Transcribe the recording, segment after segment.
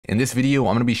In this video,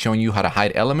 I'm going to be showing you how to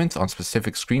hide elements on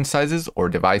specific screen sizes or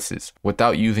devices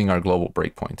without using our global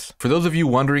breakpoints. For those of you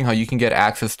wondering how you can get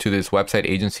access to this website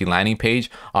agency landing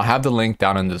page, I'll have the link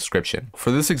down in the description.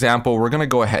 For this example, we're going to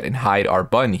go ahead and hide our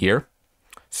button here.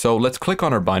 So let's click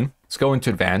on our button. Let's go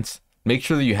into Advanced. Make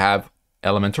sure that you have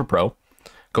Elementor Pro.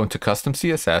 Go into Custom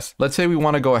CSS. Let's say we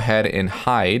want to go ahead and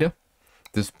hide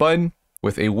this button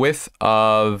with a width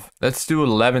of, let's do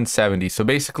 1170. So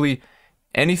basically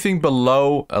anything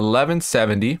below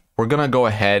 1170, we're gonna go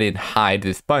ahead and hide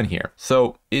this button here.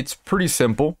 So it's pretty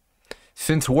simple.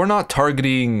 Since we're not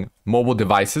targeting mobile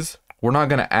devices, we're not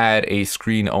gonna add a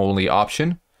screen only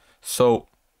option. So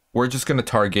we're just gonna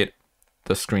target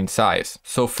the screen size.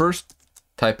 So first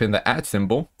type in the @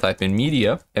 symbol, type in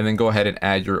media, and then go ahead and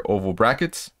add your oval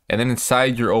brackets. And then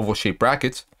inside your oval shaped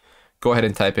brackets, go ahead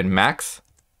and type in max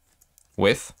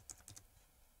width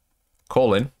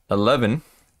colon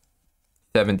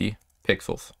 1170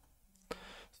 pixels.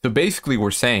 So basically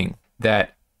we're saying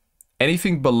that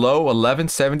anything below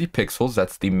 1170 pixels,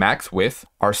 that's the max width,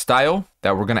 our style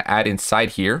that we're going to add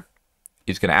inside here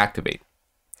is going to activate.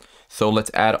 So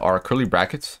let's add our curly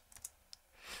brackets.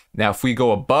 Now if we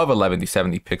go above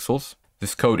 1170 pixels,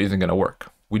 this code isn't going to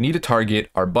work. We need to target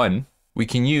our button. We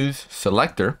can use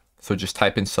selector, so just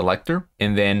type in selector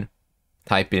and then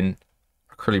type in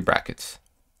curly brackets.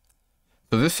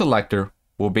 So this selector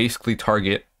will basically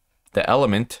target the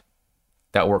element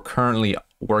that we're currently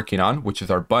working on, which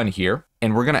is our button here.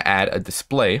 And we're going to add a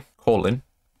display colon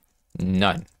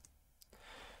none.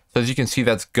 So as you can see,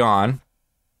 that's gone.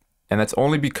 And that's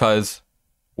only because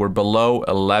we're below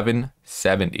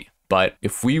 1170. But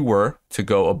if we were to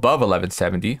go above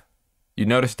 1170, you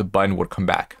notice the button would come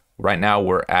back. Right now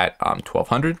we're at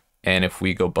 1200. And if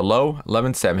we go below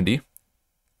 1170,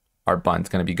 our button's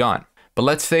going to be gone. But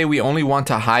let's say we only want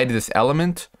to hide this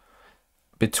element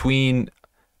between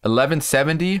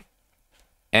 1170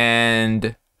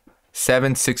 and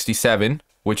 767,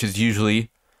 which is usually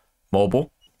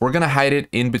mobile. We're going to hide it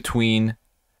in between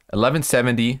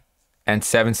 1170 and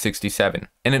 767.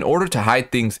 And in order to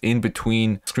hide things in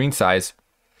between screen size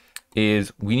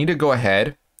is we need to go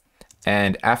ahead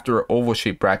and after our oval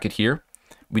shaped bracket here,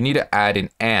 we need to add an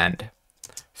and.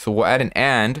 So we'll add an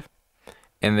and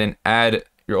then add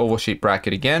your oval shaped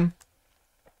bracket again.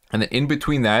 And then in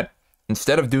between that,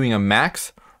 instead of doing a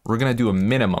max, we're going to do a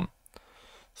minimum.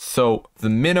 So the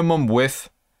minimum width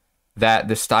that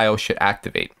the style should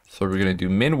activate. So we're going to do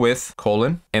min width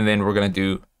colon, and then we're going to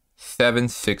do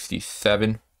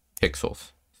 767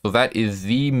 pixels. So that is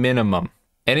the minimum.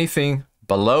 Anything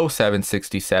below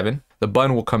 767, the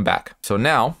button will come back. So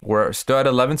now we're still at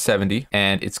 1170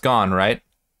 and it's gone, right?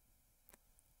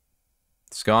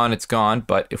 It's gone,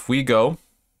 but if we go,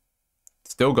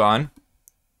 it's still gone.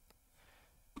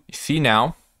 You see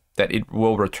now that it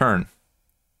will return.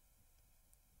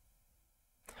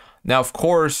 Now, of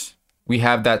course, we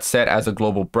have that set as a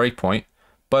global breakpoint,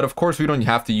 but of course we don't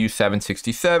have to use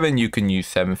 767. You can use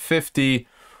 750,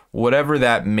 whatever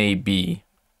that may be.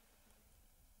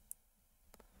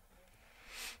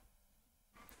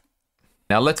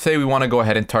 Now, let's say we want to go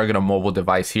ahead and target a mobile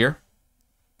device here.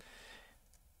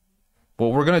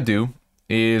 What we're going to do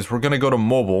is we're going to go to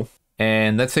mobile,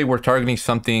 and let's say we're targeting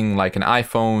something like an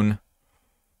iPhone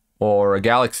or a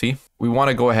Galaxy. We want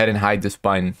to go ahead and hide this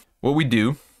button. What we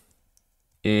do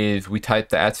is we type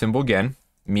the @ symbol again,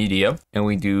 media, and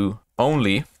we do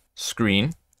only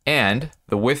screen, and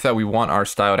the width that we want our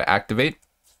style to activate,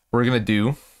 we're going to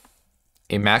do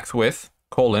a max width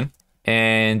colon,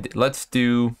 and let's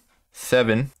do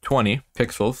 720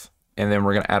 pixels, and then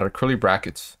we're going to add our curly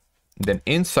brackets. Then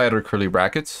inside our curly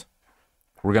brackets,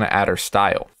 we're going to add our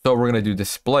style. So we're going to do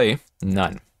display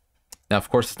none. Now, of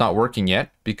course, it's not working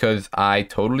yet because I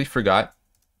totally forgot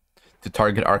to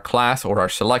target our class or our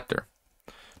selector.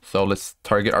 So let's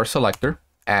target our selector,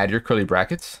 add your curly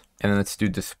brackets, and then let's do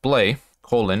display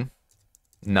colon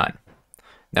none.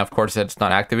 Now, of course, that's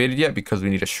not activated yet because we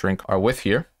need to shrink our width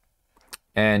here.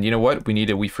 And you know what?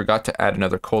 We forgot to add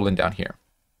another colon down here.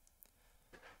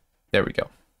 There we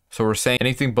go. So we're saying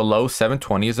anything below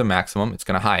 720 is a maximum. It's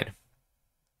going to hide.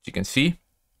 As you can see,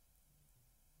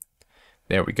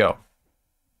 there we go.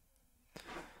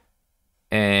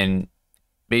 And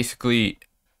basically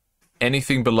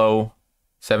anything below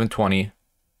 720,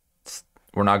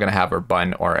 we're not going to have our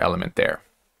button or our element there.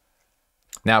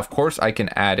 Now, of course, I can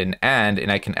add an and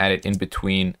I can add it in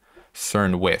between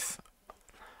certain width.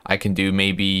 I can do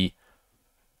maybe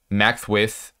max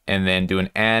width and then do an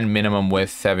and minimum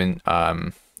width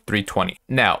 320.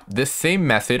 Now, this same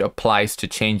method applies to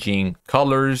changing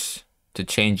colors, to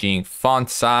changing font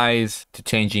size, to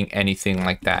changing anything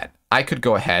like that. I could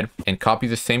go ahead and copy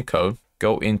the same code,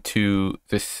 go into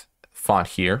this font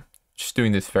here, just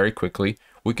doing this very quickly.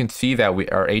 We can see that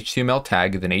our HTML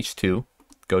tag is in H2,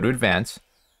 go to advanced,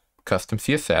 custom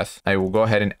CSS. I will go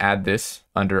ahead and add this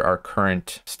under our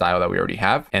current style that we already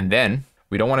have. And then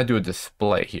we don't want to do a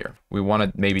display here. We want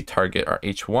to maybe target our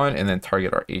H1 and then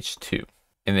target our H2.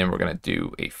 And then we're going to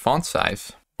do a font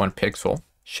size, 1 pixel,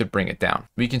 should bring it down.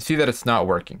 We can see that it's not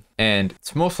working. And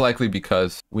it's most likely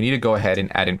because we need to go ahead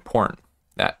and add important.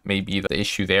 That may be the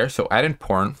issue there. So add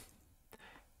important,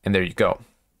 and there you go.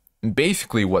 And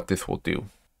basically what this will do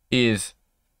is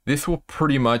this will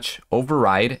pretty much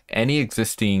override any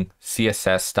existing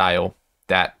CSS style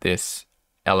that this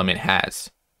element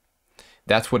has.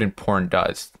 That's what important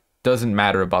does. Doesn't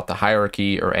matter about the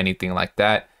hierarchy or anything like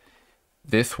that.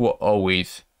 This will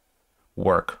always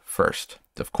work first.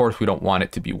 Of course, we don't want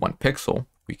it to be 1 pixel.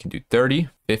 We can do 30,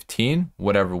 15,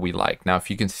 whatever we like. Now, if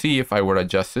you can see, if I were to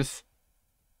adjust this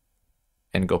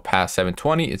and go past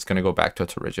 720, it's going to go back to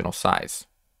its original size.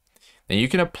 Now you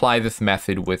can apply this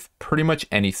method with pretty much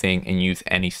anything and use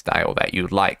any style that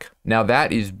you'd like. Now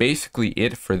that is basically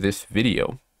it for this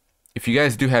video. If you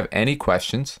guys do have any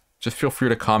questions, just feel free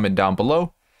to comment down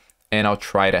below and I'll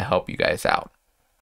try to help you guys out.